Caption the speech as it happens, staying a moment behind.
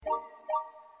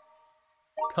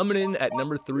Coming in at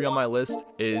number 3 on my list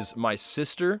is my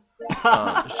sister.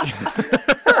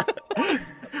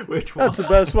 Which one? That's the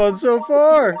best one so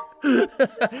far.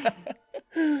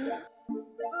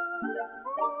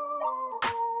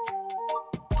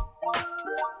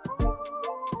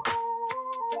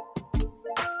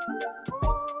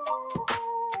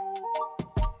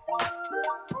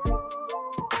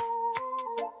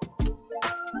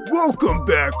 Welcome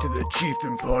back to the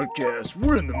Chiefin Podcast.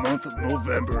 We're in the month of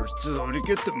November, so to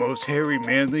get the most hairy,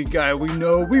 manly guy we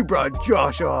know, we brought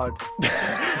Josh on.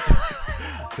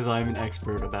 Because I'm an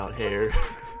expert about hair.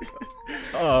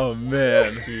 Oh,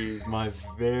 man. Jeez, my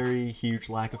very huge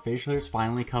lack of facial hair is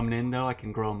finally coming in, though. I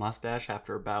can grow a mustache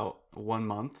after about 1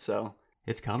 month, so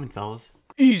it's coming, fellas.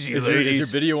 Easy, Is ladies. your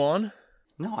video on?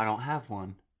 No, I don't have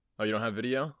one. Oh, you don't have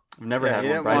video? I've never Yeah, had he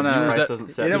one. didn't Bryce, wanna- Bryce he doesn't didn't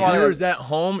set wanna- Viewers at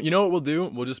home, you know what we'll do?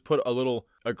 We'll just put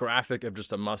a graphic of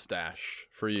just a mustache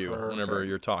for you whenever Perfect.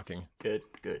 you're talking. Good.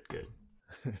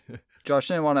 Josh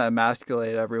didn't want to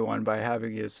emasculate everyone by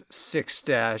having his sick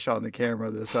stash on the camera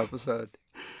this episode.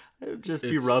 I'd just be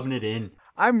It's- rubbing it in.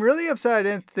 I'm really upset I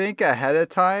didn't think ahead of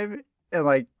time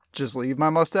and just leave my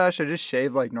mustache. I just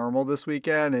shaved like normal this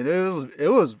weekend, and it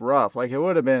was rough. Like, it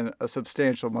would have been a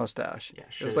substantial mustache. Yeah,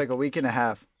 It was like a week and a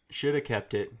half. Should have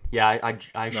kept it. Yeah, I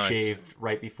Nice. shaved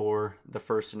right before the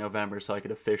 1st of November so I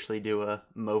could officially do a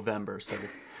Movember. So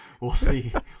we'll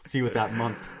see what that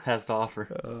month has to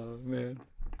offer. Oh man.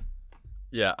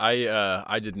 Yeah,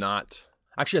 I did not.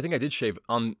 Actually, I think I did shave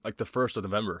on like the 1st of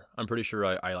November. I'm pretty sure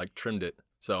I like trimmed it.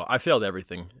 So I failed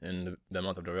everything in the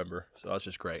month of November. So that's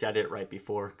just great. See, I did it right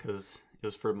before because it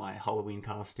was for my Halloween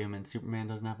costume, and Superman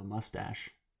doesn't have a mustache.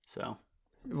 So.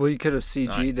 Well, you could have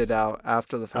CG'd Nice. it out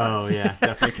after the fact. Oh yeah,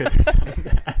 definitely could have done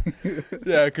that.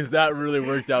 Yeah, because that really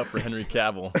worked out for Henry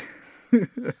Cavill.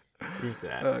 Who's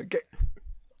that?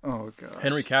 Oh god.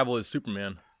 Henry Cavill is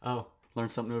Superman. Oh, learn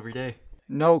something new every day.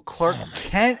 No, Clark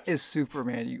Kent is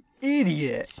Superman. You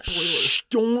idiot. Shh,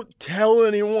 don't tell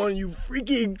anyone, you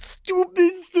freaking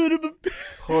stupid son of a...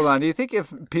 Hold on. Do you think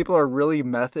if people are really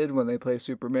method when they play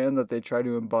Superman that they try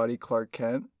to embody Clark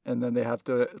Kent and then they have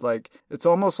to it's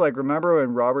almost like, remember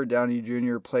when Robert Downey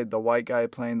Jr. played the white guy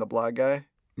playing the black guy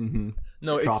Mm-hmm.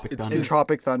 No, Tropic it's Thunder. in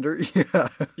Tropic Thunder? Yeah.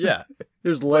 yeah.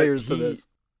 There's layers to he- this.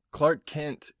 Clark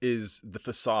Kent is the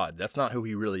facade. That's not who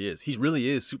he really is. He really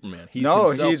is Superman. He's No,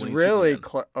 himself he's when really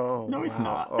Superman. oh No, he's wow.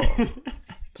 not. Oh.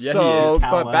 Yeah, So, he is.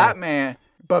 but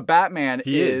Kal-El. Batman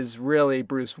He is is. really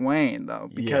Bruce Wayne though,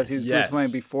 because Yes. he's Yes. Bruce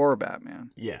Wayne before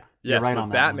Batman. Yeah, Yes, you're right but on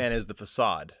that Batman is the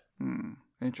facade.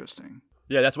 Interesting.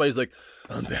 Yeah, that's why he's like,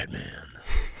 I'm Batman. one.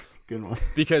 Good one.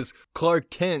 Because Clark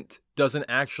Kent doesn't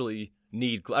actually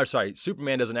need,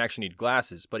 Superman doesn't actually need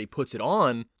glasses, but he puts it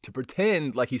on to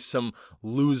pretend like he's some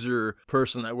loser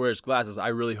person that wears glasses. I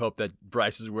really hope that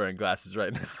Bryce is wearing glasses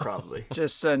right now. Probably.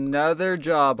 Just another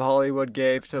job Hollywood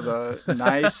gave to the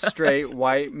nice, straight,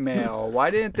 white male. Why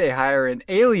didn't they hire an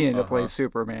alien to play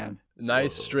Superman?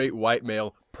 Nice, straight, white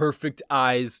male, perfect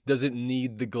eyes, doesn't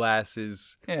need the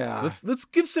glasses. Yeah. Let's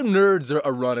give some nerds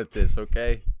a run at this,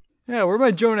 okay? Yeah, where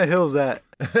my Jonah Hills at?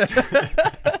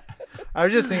 I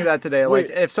was just thinking that today. Like,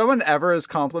 Wait. if someone ever is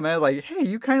complimented, like, hey,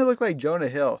 you kind of look like Jonah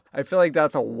Hill, I feel like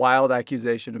that's a wild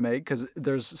accusation to make because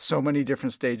there's so many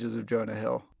different stages of Jonah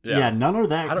Hill. Yeah, none are I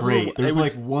that don't great. know, There's it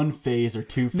was- like one phase or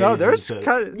two phases. No, there's that-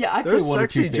 kinda- yeah, I'd there's say one or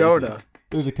two sexy phases. Jonah.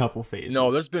 There's a couple phases. No,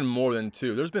 there's been more than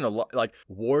two. There's been a lot. Like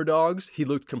War Dogs, he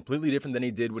looked completely different than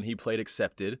he did when he played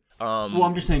Accepted. Well,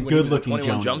 I'm just saying when he was in good-looking 21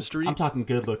 Jonas. Jump Street. I'm talking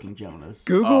good-looking Jonas.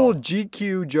 Google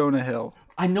GQ Jonah Hill.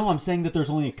 I know. I'm saying that there's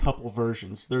only a couple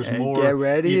versions. There's And more. get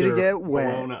ready to either get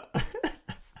wet. blown up-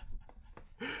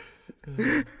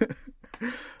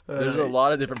 There's a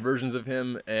lot of different versions of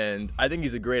him, and I think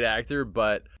he's a great actor,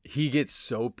 but he gets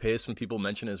so pissed when people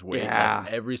mention his weight. Yeah.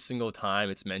 Like, every single time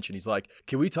it's mentioned, he's like,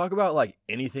 can we talk about like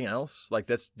anything else? Like,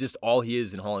 that's just all he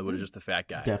is in Hollywood, is just a fat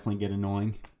guy. Definitely get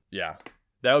annoying. Yeah.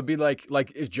 That would be like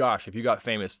if you got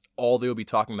famous, all they would be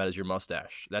talking about is your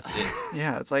mustache. That's it.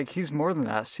 Yeah, it's like he's more than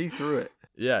that. See through it.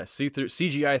 Yeah,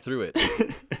 CGI through it.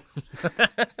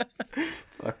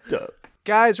 Fucked up.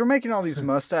 Guys, we're making all these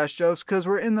mustache jokes because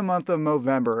we're in the month of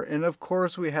Movember. And of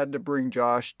course, we had to bring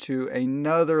Josh to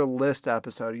another list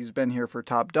episode. He's been here for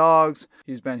Top Dogs.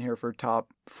 He's been here for Top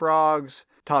Frogs.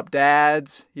 Top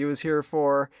Dads, he was here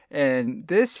for. And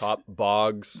this. Top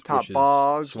Bogs. Top which is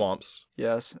Bogs. Swamps.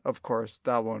 Yes, of course.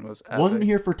 That one was epic. Wasn't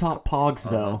here for Top Pogs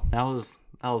though. That was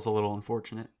a little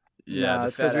unfortunate. Yeah, Nah, the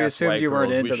it's 'cause we fat-ass assumed white you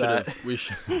weren't girls, into that.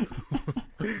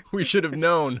 We should have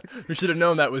known. We should have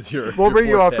known that was your. We'll your bring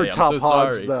you on forte. for Top I'm so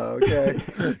Hogs, sorry. though,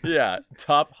 okay? Yeah,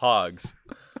 Top Hogs.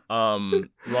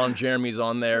 Ron Jeremy's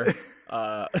on there.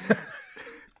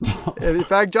 In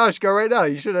fact, Josh, go right now.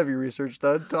 You should have your research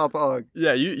done. Top hog.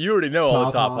 Yeah, you already know all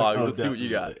the top hogs. Oh, Let's see what you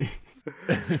got.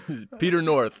 definitely. Peter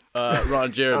North,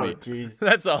 Ron Jeremy. Oh, jeez.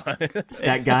 That's all.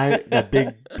 That guy, that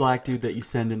big black dude that you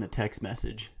send in a text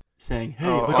message saying, "Hey,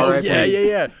 look all at right. this."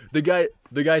 Yeah.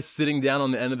 The guy sitting down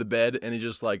on the end of the bed and he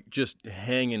just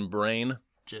hanging brain.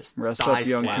 Just Rest thigh up,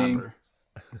 young king. slapper.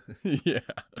 Yeah,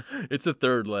 it's a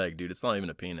third leg, dude. It's not even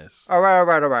a penis. All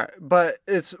right. But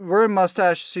we're in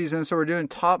mustache season, so we're doing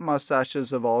top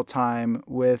mustaches of all time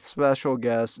with special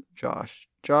guest Josh.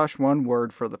 Josh, one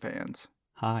word for the fans.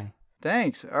 Hi.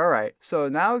 Thanks. All right. So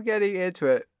now getting into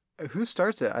it, who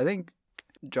starts it? I think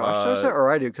Josh starts it,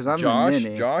 or I do, because I'm the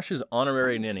ninny. Josh is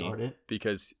honorary I can ninny start it.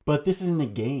 because But this isn't a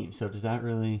game, so does that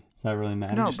really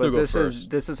matter? No, still but go this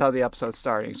first. is how the episode's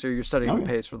starting. So you're setting the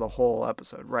Okay. pace for the whole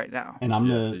episode right now. And I'm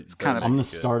Yeah, gonna so it's kind of- I'm gonna make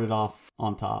it good. start it off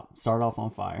on top. Start off on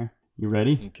fire. You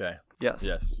ready? Okay. Yes.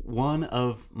 Yes. One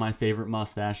of my favorite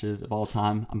mustaches of all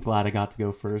time. I'm glad I got to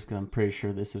go first because I'm pretty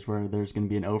sure this is where there's going to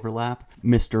be an overlap.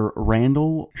 Mr.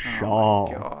 Randall Shaw.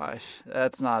 Oh my gosh,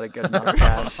 that's not a good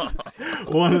mustache.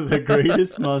 One of the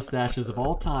greatest mustaches of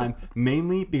all time,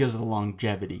 mainly because of the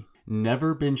longevity.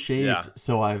 Never been shaved, Yeah.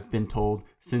 so I've been told,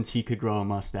 since he could grow a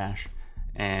mustache.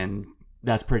 And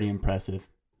that's pretty impressive.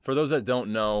 For those that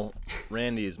don't know,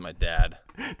 Randy is my dad.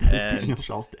 That's And Daniel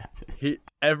Shaw's dad. he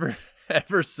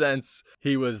ever since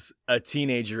he was a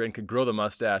teenager and could grow the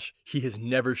mustache, he has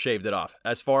never shaved it off,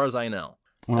 as far as I know.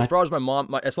 When As I- far as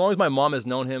as long as my mom has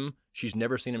known him, she's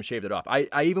never seen him shaved it off. I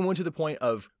even went to the point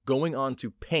of going on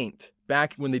to Paint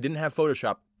back when they didn't have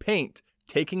Photoshop. Paint,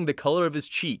 taking the color of his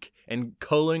cheek and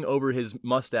coloring over his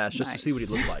mustache just to see what he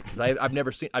looked like. Because I've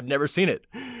never seen it.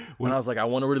 When I was like, I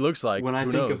wonder what he looks like. When I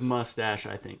Who think knows? of mustache,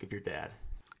 I think of your dad.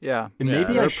 Yeah. And Yeah,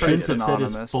 maybe they're I pretty shouldn't have said his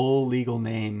synonymous. full legal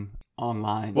name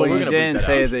online. Well, Well, we're you gonna bleep didn't that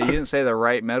say out. you didn't say the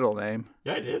right middle name.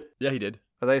 Yeah, I did. Yeah, he did.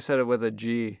 But they said it with a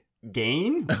G.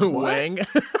 Gain? Wang.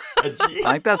 A G?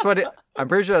 I think that's what I'm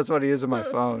pretty sure that's what he is in my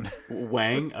phone.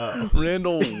 Wang?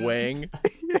 Randall Wang.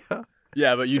 Yeah.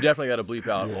 Yeah, but you definitely got to bleep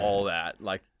out all that.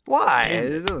 Like, Why?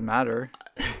 It doesn't matter.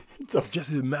 It's a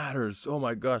just it matters. Oh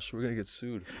my gosh, we're gonna get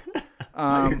sued.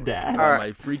 your dad. all right.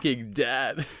 My freaking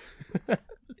dad.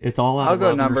 It's all out I'll of go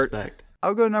love and number- respect.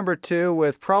 I'll go number 2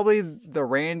 with probably the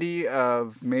Randy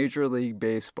of Major League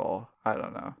Baseball. I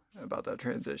don't know about that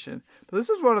transition. But this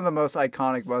is one of the most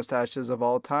iconic mustaches of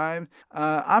all time.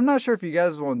 I'm not sure if you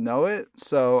guys will know it,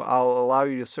 so I'll allow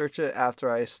you to search it after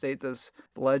I state this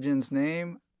legend's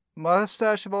name.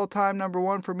 Mustache of all time, number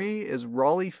 1 for me is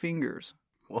Raleigh Fingers.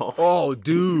 Well, Oh,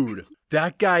 dude,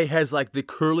 that guy has like the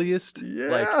curliest.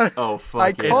 Like, oh I fuck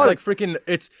it's it. caught like freaking.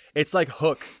 It's like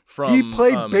Hook from. he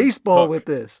played baseball Hook. with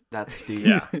this. That's Steve.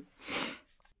 Yeah.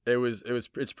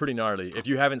 It's pretty gnarly. If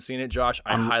you haven't seen it, Josh,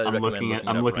 I highly I'm recommend looking at it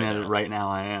I'm up looking right at now. it right now.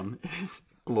 I am. It's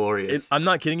glorious. I'm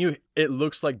not kidding you. It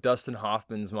looks like Dustin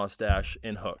Hoffman's mustache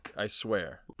in Hook. I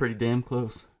swear. Pretty damn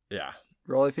close. Yeah,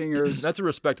 Raleigh Fingers, that's a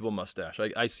respectable mustache.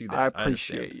 I see that. I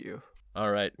understand. appreciate you.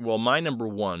 All right. Well, my number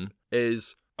 1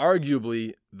 is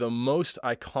arguably the most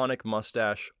iconic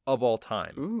mustache of all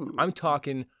time. Ooh. I'm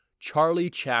talking Charlie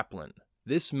Chaplin.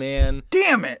 This man,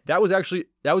 Damn it! that was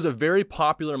a very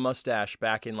popular mustache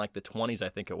back in like the 20s, I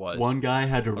think it was. One guy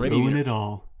had to maybe ruin even- it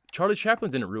all. Charlie Chaplin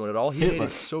didn't ruin it all. He made Hitler.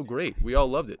 it so great. We all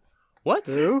loved it. What?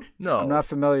 Who? No. I'm not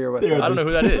familiar with There that. I don't know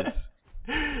who that is.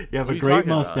 You have What are a you great talking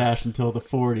about? mustache until the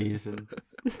 40s, and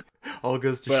all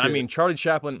goes to But shit. I mean, Charlie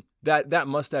Chaplin, that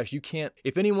mustache, you can't.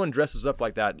 If anyone dresses up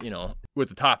like that, with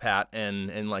the top hat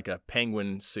and like a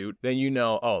penguin suit, then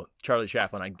oh, Charlie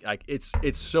Chaplin. It's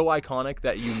so iconic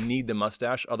that you need the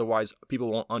mustache. Otherwise, people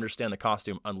won't understand the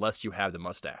costume unless you have the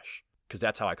mustache, because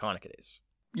that's how iconic it is.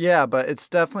 Yeah, but it's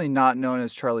definitely not known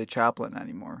as Charlie Chaplin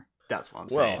anymore. That's what I'm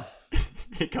Well, saying.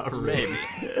 It got maybe,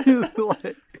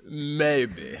 Like,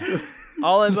 maybe.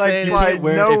 All I'm Like, saying You why- is, can't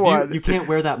wear, no if one- you can't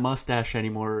wear that mustache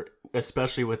anymore,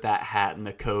 especially with that hat and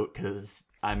the coat, because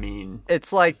I mean,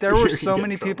 it's like there You're were gonna so get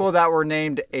many in trouble. people that were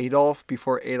named Adolf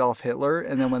before Adolf Hitler,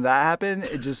 and then when that happened,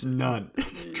 it just none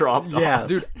dropped Yes. off.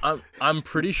 dude, I'm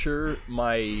pretty sure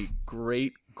my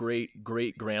great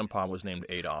grandpa was named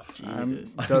Adolf.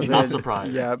 Jesus, doesn't not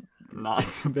surprised. Yeah, Not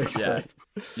surprised. Yeah. sense.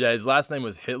 Yeah, his last name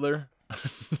was Hitler.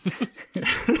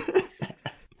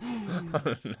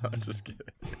 No, I'm just kidding.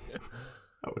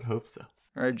 I would hope so.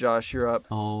 All right, Josh, you're up.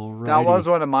 All right. That was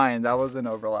one of mine. That was an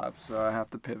overlap, so I have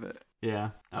to pivot.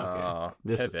 Yeah. Okay.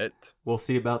 This Pivot. we'll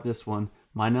see about this one.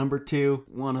 My number 2,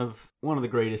 one of the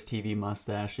greatest TV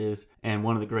mustaches and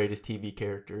one of the greatest TV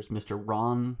characters, Mr.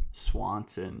 Ron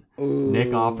Swanson, Nick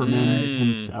Offerman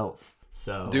himself.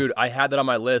 So, Dude, I had that on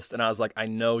my list, and I was like, I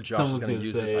know Josh is Someone's going to gonna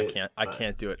use this. say it, I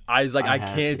can't do it. I was like, I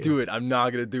have can't to. do it. I'm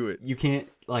not going to do it. you can't,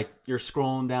 like, you're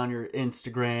scrolling down your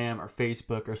Instagram or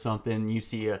Facebook or something, you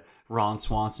see a Ron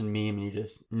Swanson meme, and you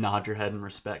just nod your head in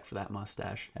respect for that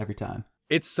mustache every time.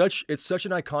 It's such an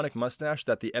iconic mustache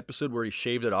that the episode where he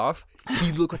shaved it off,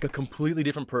 he looked like a completely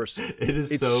different person.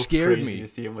 It so scared crazy me to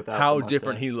see him without how the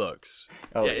different mustache. he looks.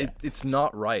 Oh, yeah, yeah. It's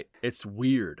not right. It's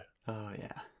weird. Oh, yeah.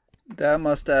 That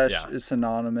mustache Yeah. is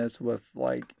synonymous with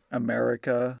like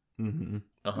America. Mm-hmm.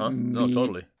 No, Me-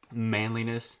 totally.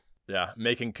 Manliness. Yeah,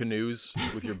 making canoes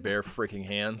with your bare freaking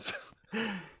hands.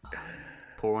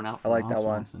 Pour one out for I like Ron that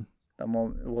one. Swanson.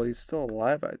 Well, he's still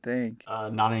alive, I think.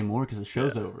 Not anymore because the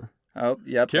show's over. Oh,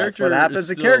 yep. That's Character what happens is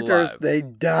to still characters. alive. They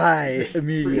die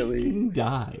immediately. Freaking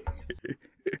die.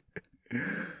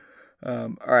 All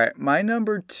right, my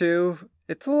number 2.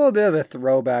 It's a little bit of a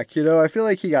throwback, you know. I feel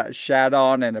like he got shat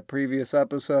on in a previous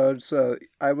episode, so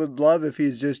I would love if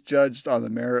he's just judged on the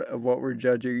merit of what we're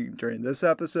judging during this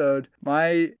episode.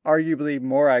 My arguably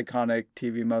more iconic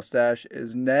TV mustache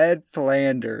is Ned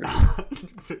Flanders.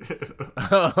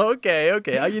 Okay.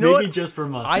 You know Maybe what? just for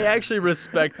mustache. I actually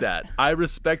respect that. I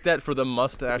respect that for the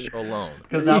mustache alone.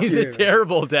 'Cause that- He's a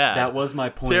terrible dad. That was my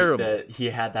point, Terrible. that he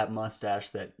had that mustache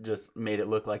that just made it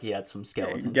look like he had some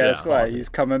skeletons. in Guess his what? closet. He's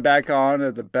coming back on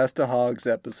at the Best of Hogs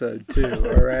episode 2,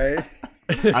 all right?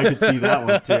 I could see that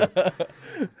one too.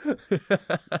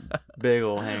 Big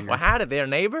ol' hanger. Well, howdy there,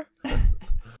 neighbor.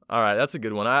 All right, that's a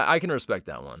good one. I can respect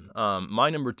that one. My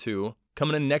number 2,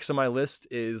 coming in next on my list,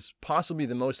 is possibly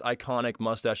the most iconic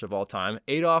mustache of all time,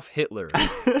 Adolf Hitler.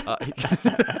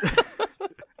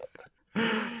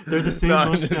 They're the same No,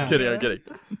 I'm mustache. just kidding.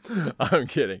 I'm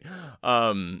kidding.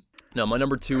 No, my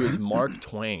number 2 is Mark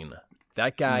Twain.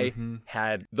 That guy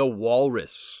had the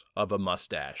walrus of a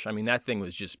mustache. I mean, that thing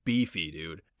was just beefy,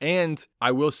 dude. And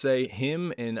I will say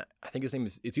him and I think his name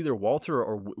is, it's either Walter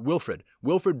or Wilfred.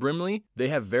 Wilfred Brimley, they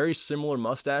have very similar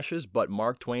mustaches, but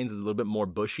Mark Twain's is a little bit more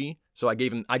bushy. So I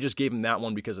just gave him that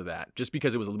one because of that. Just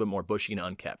because it was a little bit more bushy and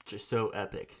unkept. Just so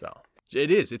epic. So it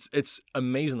is. It's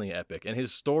amazingly epic. And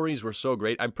his stories were so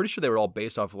great. I'm pretty sure they were all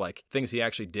based off of like things he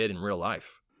actually did in real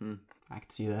life. I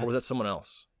could see that. Or was that someone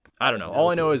else? I don't know. All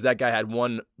I know is that guy had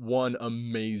one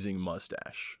amazing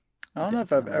mustache. I don't know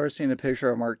if I've ever seen a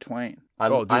picture of Mark Twain. I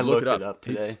dude, I look looked it it up. up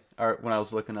today, or when I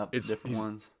was looking up It's- different he's-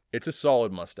 ones. It's a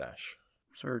solid mustache.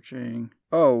 Searching.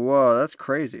 Oh, whoa, that's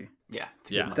crazy. Yeah, it's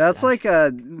a Yeah. good mustache. That's like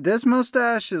this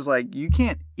mustache is like you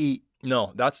can't eat.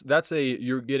 No, that's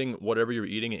you're getting whatever you're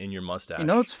eating in your mustache. You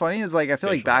know what's funny is like I feel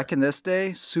like Facial back hair. in this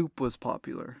day, soup was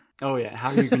popular. Oh yeah, how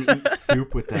are you gonna eat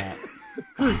soup with that?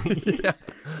 Yeah.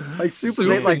 Like soup, Soup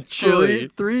was ate like and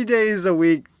chili. three days a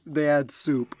week. They had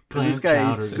soup. And Clam this guy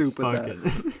chowder eats is soup with that.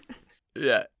 fucking.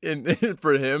 Yeah, and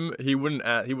for him, he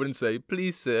wouldn't say,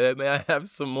 "Please, sir, may I have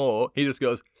some more?" He just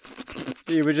goes,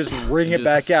 He would just wring he it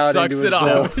back just out sucks into his it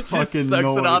bowl. off, just Fucking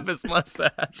sucks it off noise. his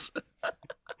mustache.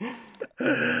 He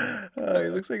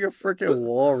looks like a freaking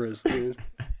walrus, dude.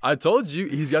 I told you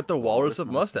he's got the walrus of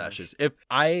mustaches. If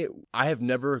I have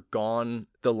never gone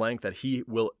the length that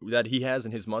he has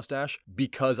in his mustache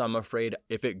because I'm afraid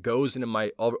if it goes into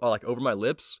my over my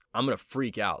lips, I'm gonna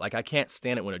freak out. Like I can't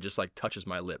stand it when it just like touches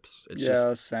my lips. It's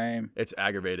Yeah, same. it's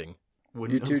aggravating.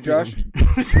 Wouldn't You too, feel- Josh?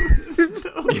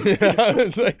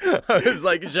 I was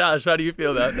like, Josh, how do you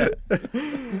feel about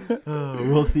that?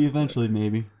 We'll see eventually,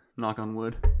 maybe. Knock on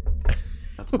wood.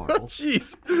 That's Marvel.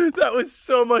 Jeez, that was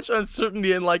so much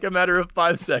uncertainty in like a matter of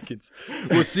 5 seconds.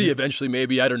 We'll see eventually,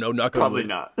 maybe. I don't know. Knock on Probably wood.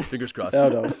 not. Fingers crossed. Oh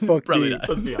no, fuck Probably me. not.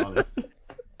 Let's be honest.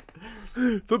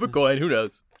 Flip a coin. Who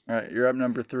knows? All right, you're up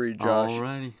number 3, Josh.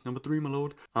 Alrighty, number 3, my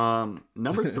lord.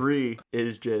 Number 3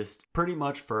 is just pretty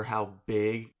much for how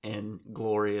big and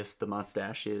glorious the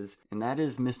mustache is, and that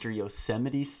is Mr.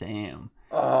 Yosemite Sam.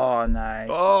 Oh, nice.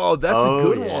 Oh, that's a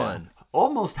good yeah. one.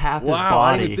 Almost half his Wow, I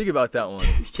body. didn't even think about that one.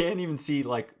 You can't even see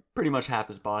like pretty much half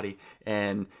his body,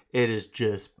 and it is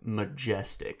just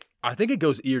majestic. I think it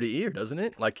goes ear to ear, doesn't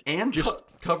it? Like And just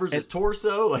covers his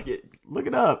torso. Like it. Look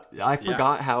it up. I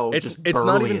forgot how It's just not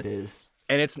burly even- it is.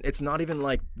 and it's not even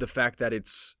like the fact that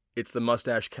it's the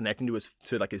mustache connecting to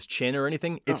his chin or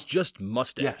anything. It's just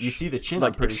mustache. Yeah, you see the chin.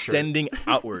 like I'm pretty sure. extending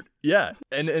outward. Yeah,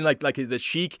 and like the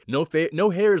cheek, no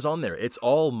hair is on there. It's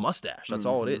all mustache. That's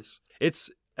all it is.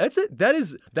 That's it.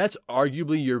 That's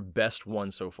arguably your best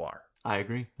one so far. I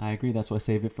agree. That's why I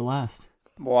saved it for last.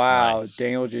 Wow, Nice.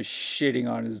 Daniel just shitting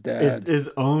on his dad. His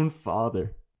own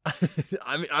father.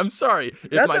 I mean, I'm sorry. If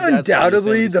That's my dad saw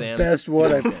undoubtedly Yosemite the Sam- best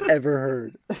one I've ever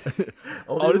heard.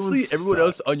 Honestly, everyone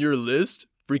else on your list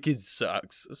freaking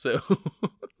sucks. So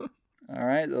All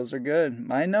right, those are good.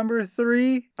 My number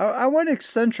 3, I went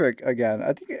eccentric again.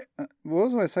 I think, what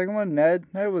was my second one? Ned.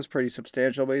 Ned was pretty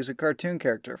substantial, but he's a cartoon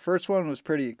character. First one was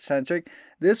pretty eccentric.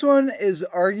 This one is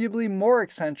arguably more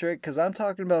eccentric because I'm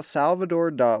talking about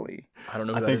Salvador Dali. I don't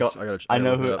know who that is. I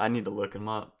know who. I need to look him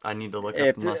up. I need to look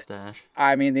up the mustache.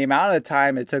 I mean, the amount of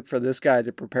time it took for this guy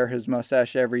to prepare his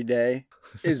mustache every day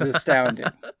is astounding.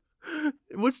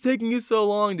 What's taking you so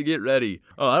long to get ready?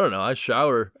 Oh, I don't know. I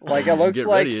shower. Like, it looks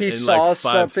like he saw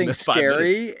something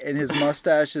scary minutes. and his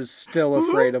mustache is still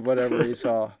afraid of whatever he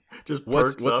saw. Just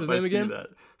what's perks up. his name again? That.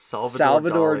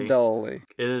 Salvador Dali.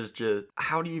 It is just,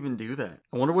 how do you even do that?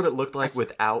 I wonder what it looked like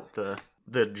without the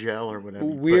gel or whatever.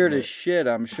 Weird as shit,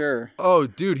 I'm sure. Oh,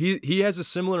 dude, he has a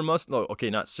similar mustache. No, okay,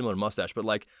 not similar mustache, but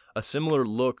like a similar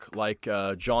look like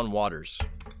John Waters.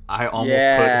 I almost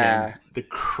put him the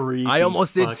creepy. I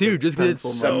almost did too, just because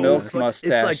it's so milk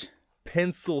mustache. It's like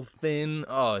pencil thin.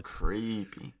 Oh, it's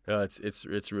creepy.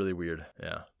 It's really weird.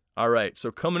 Yeah. All right.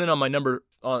 So coming in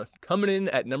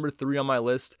at number 3 on my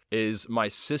list is my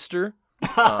sister.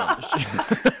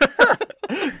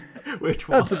 Which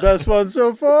one? That's the best one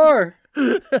so far.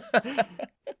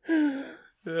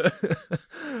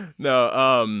 No,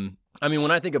 I mean,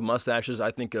 when I think of mustaches,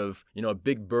 I think of, a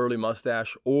big burly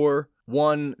mustache or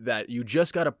one that you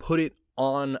just got to put it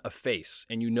on a face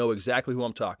and you know exactly who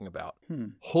I'm talking about.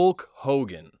 Hulk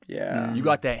Hogan. Yeah. You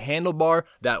got that handlebar,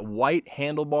 that white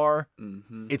handlebar.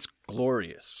 Mm-hmm. It's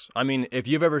glorious. I mean, if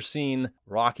you've ever seen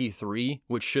Rocky 3,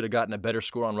 which should have gotten a better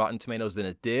score on Rotten Tomatoes than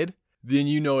it did, then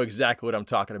you know exactly what I'm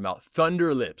talking about.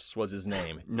 Thunder Lips was his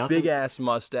name. Big ass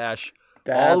mustache,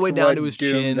 all the way down to his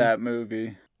chin. That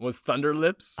movie was Thunder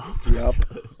Lips. Yep.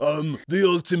 The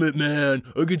ultimate man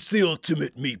against the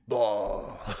ultimate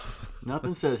meatball.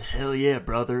 Nothing says hell yeah,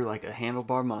 brother, like a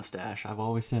handlebar mustache. I've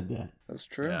always said that. That's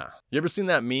true. Yeah. You ever seen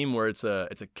that meme where it's a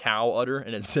cow udder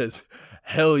and it says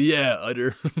hell yeah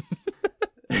udder?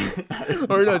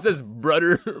 Or no, it says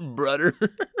brudder.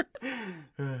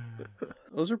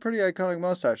 Those are pretty iconic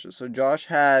mustaches. So Josh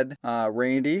had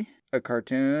Randy, a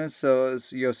cartoonist. So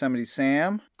it's Yosemite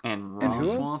Sam. And Ron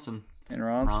Swanson. And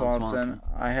Ron Swanson.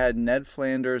 I had Ned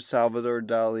Flanders, Salvador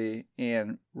Dali,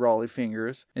 and Raleigh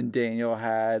Fingers. And Daniel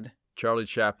had Charlie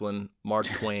Chaplin, Mark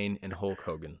Twain, and Hulk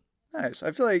Hogan. Nice.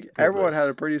 I feel like everyone had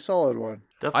a pretty solid one.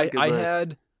 Definitely good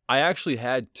list. I actually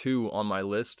had 2 on my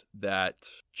list that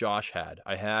Josh had.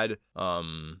 I had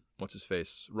what's his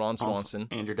face? Ron Swanson.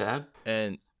 And your dad?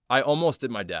 And I almost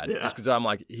did my dad, just because I'm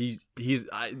like, he's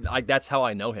that's how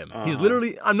I know him. He's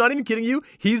literally, I'm not even kidding you,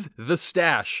 he's the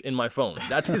stash in my phone.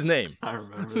 That's his name. I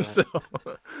remember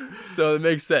that. So it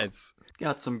makes sense.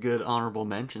 Got some good honorable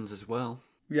mentions as well.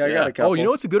 Yeah, I got a couple. Oh, you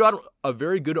know what's a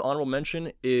very good honorable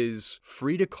mention is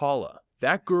Frida Kahlo.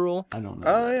 That girl. I don't know.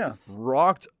 Oh, yeah.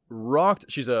 Rocked.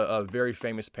 She's a very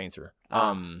famous painter.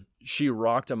 She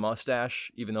rocked a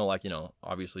mustache, even though,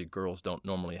 obviously girls don't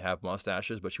normally have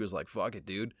mustaches, but she was like, fuck it,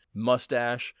 dude.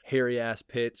 Mustache, hairy ass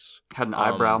pits. Had an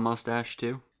eyebrow mustache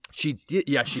too. She did.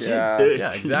 Yeah, she did. Big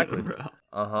Yeah, exactly.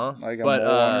 eyebrow. Like a mole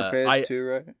on her face too,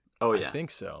 right? Oh yeah. I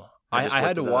think so. I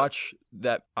had to watch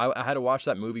that. I had to watch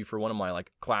that movie for one of my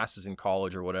classes in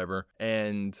college or whatever,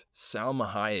 and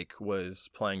Salma Hayek was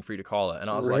playing Frida Kahlo, and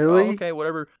I was like, oh, okay,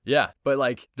 whatever. Yeah, but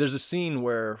there's a scene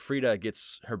where Frida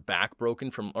gets her back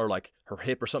broken or her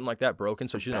hip or something like that broken,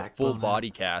 so she's in a full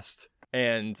body cast,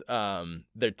 and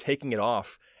they're taking it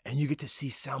off, and you get to see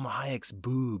Salma Hayek's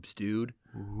boobs, dude.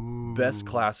 Ooh. Best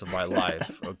class of my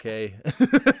life. Okay.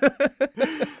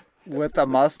 With a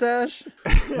mustache?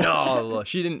 No,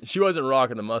 she didn't. She wasn't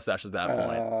rocking the mustache at that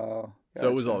point. Oh, so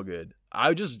it was all good.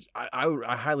 I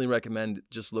highly recommend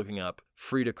just looking up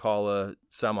Frida Kahlo,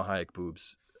 Salma Hayek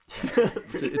boobs.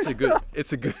 It's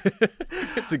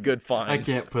a good find. I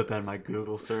can't put that in my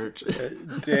Google search.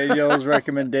 Daniel's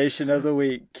recommendation of the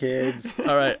week, kids.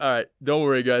 All right. Don't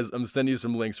worry, guys. I'm sending you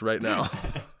some links right now.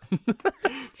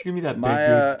 Just give me that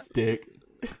big stick.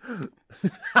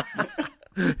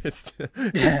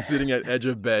 It's sitting at edge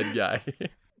of bed guy.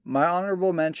 My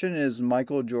honorable mention is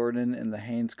Michael Jordan in the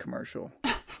Hanes commercial.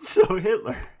 So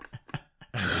Hitler.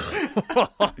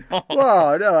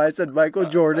 Whoa, no, I said Michael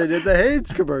Jordan in the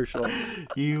Hanes commercial.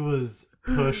 He was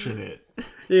pushing it.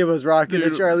 He was rocking a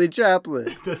Charlie Chaplin.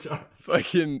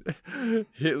 Fucking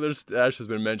Hitler's stash has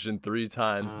been mentioned 3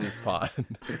 times in this pod.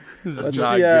 This is Let's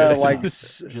not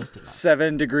see, good.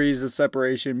 7 degrees of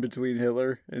separation between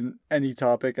Hitler and any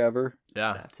topic ever.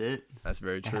 Yeah, that's it. That's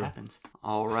very true. It happens.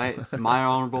 All right. My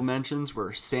honorable mentions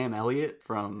were Sam Elliott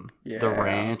from The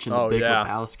Ranch and The Big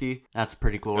Lebowski. That's a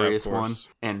pretty glorious one.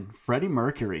 And Freddie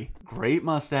Mercury. Great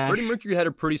mustache. Freddie Mercury had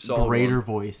a pretty solid greater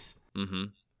voice. Mm-hmm.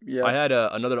 Yeah. I had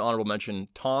another honorable mention,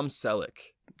 Tom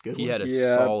Selleck. Good He one. had a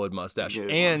Yeah. solid mustache. Good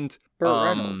one. And Burt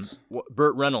Reynolds.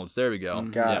 Burt Reynolds. There we go.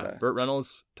 Got Yeah, it. Burt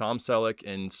Reynolds, Tom Selleck,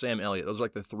 and Sam Elliott. Those are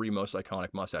like the 3 most iconic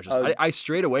mustaches. Oh. I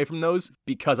strayed away from those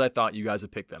because I thought you guys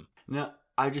would pick them. No,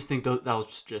 I just think that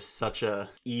was just such a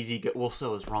easy go. Well,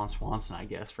 so is Ron Swanson, I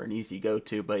guess, for an easy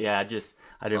go-to. But yeah, I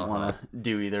didn't want to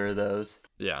do either of those.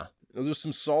 Yeah, those are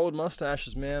some solid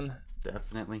mustaches, man.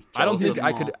 Definitely. I don't Jealous think of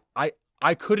I them could. all.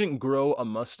 I couldn't grow a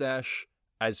mustache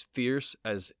as fierce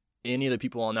as any of the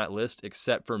people on that list,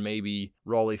 except for maybe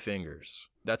Raleigh Fingers.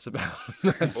 That's about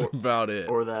about it.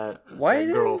 Or that, Why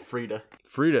that girl did- Frida.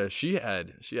 Frida, she had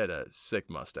a sick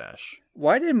mustache.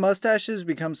 Why did mustaches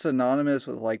become synonymous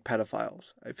with like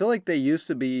pedophiles? I feel like they used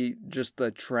to be just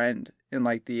the trend in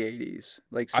like the 80s,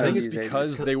 like 70s, I think it's 80s.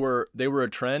 because they were a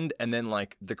trend, and then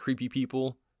like the creepy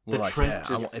people were The like, trend yeah,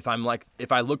 just-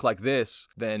 if I look like this,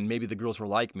 then maybe the girls will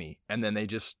like me, and then they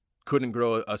just couldn't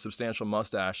grow a substantial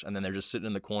mustache, and then they're just sitting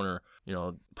in the corner,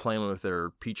 playing with their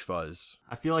peach fuzz.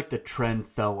 I feel like the trend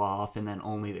fell off, and then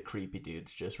only the creepy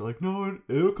dudes just were like, no,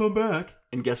 it'll come back.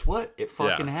 And guess what? It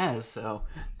fucking has. So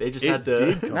they just It had to.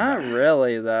 did come Not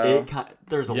really though.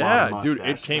 There's a lot of Yeah, mustaches dude,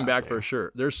 it came out back there. for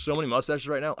sure. There's so many mustaches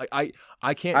right now. Like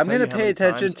I can't. I'm tell gonna you how pay many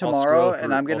attention times I'll tomorrow, scroll and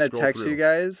through- I'm gonna I'll scroll text through. you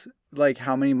guys like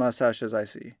how many mustaches I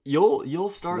see. You'll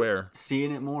start Where?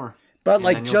 seeing it more. But And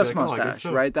like then you'll just be like, "Oh, I guess mustache,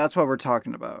 so." right? That's what we're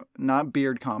talking about, not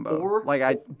beard combo. Or like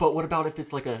but what about if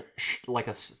it's like a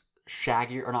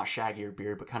shaggier, or not shaggier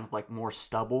beard, but kind of like more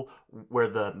stubble, where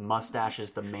the mustache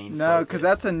is the main. no, because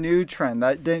that's a new trend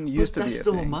that didn't used to that's be a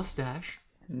still thing. a mustache.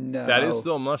 No, That is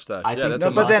still a mustache. I yeah, think that's No,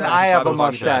 a but then mustache. I have a That's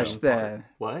mustache the main then. part.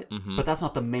 What? Mhm. But that's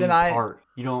not the main Then I- part.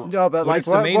 You don't. No, but When like it's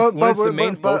the what? main, what? when it's the but-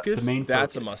 main but- focus, The main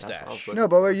that's a focus, that's what I was mustache. looking No,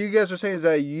 but what you guys are saying is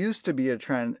that it used to be a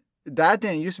trend. That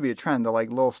didn't used to be a trend. The like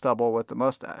little stubble with the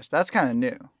mustache. That's kind of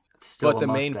new. It's still But a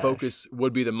the main mustache. focus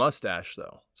would be the mustache,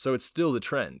 though. So it's still the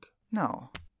trend. No,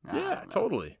 I Yeah, don't know.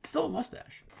 totally. It's still a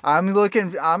mustache.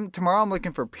 tomorrow. I'm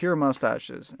looking for pure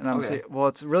mustaches, and I'm Okay. saying, well,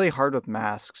 it's really hard with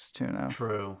masks too now.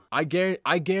 True. I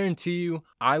guarantee you,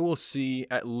 I will see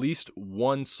at least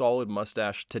one solid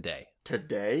mustache today.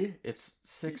 Today it's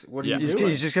 6. What are Yeah. you He's, doing?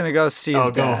 he's just gonna go see his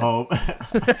Oh, go dad. home.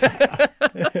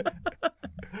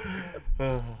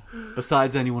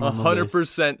 Besides anyone on the list.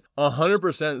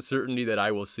 100% certainty that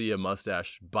I will see a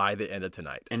mustache by the end of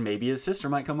tonight. And maybe his sister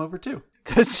might come over too.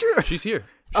 That's true. She's here.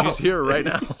 She's here right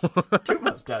now. 2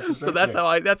 mustaches. So that's how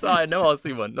I know I'll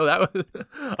see one. No, that was.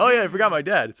 Oh yeah, I forgot my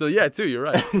dad. So yeah, too. You're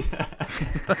right.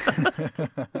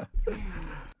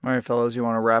 All right, fellas, you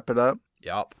want to wrap it up?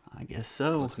 Yup. I guess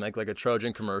so. Let's make like a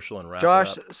Trojan commercial and wrap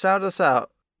Josh, it up. sound us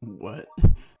out. What?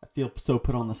 I feel so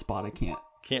put on the spot. I can't.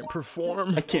 Can't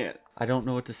perform. I can't. I don't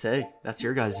know what to say. That's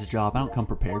your guys' job. I don't come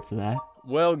prepared for that.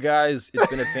 Well, guys, it's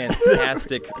been a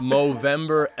fantastic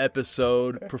Movember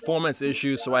episode. Performance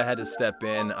issues, so I had to step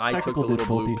in. I Technical took the little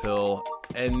blue difficulties. pill,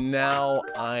 and now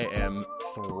I am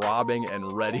throbbing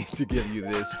and ready to give you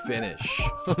this finish.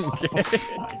 Okay.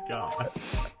 My God.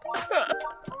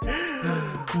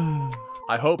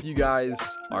 I hope you guys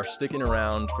are sticking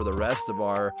around for the rest of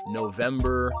our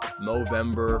Movember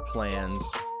plans.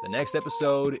 The next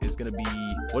episode is going to be,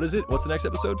 what is it? What's the next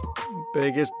episode?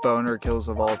 Biggest boner kills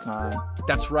of all time.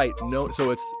 That's right.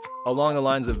 So it's along the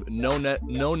lines of No Nut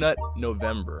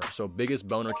November. So biggest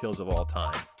boner kills of all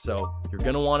time. So you're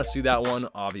going to want to see that one,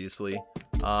 obviously.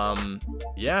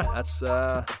 Yeah, that's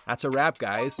a wrap,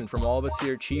 guys. And from all of us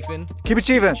here at Chiefin', Keep it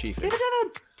cheapin'. Chiefin'.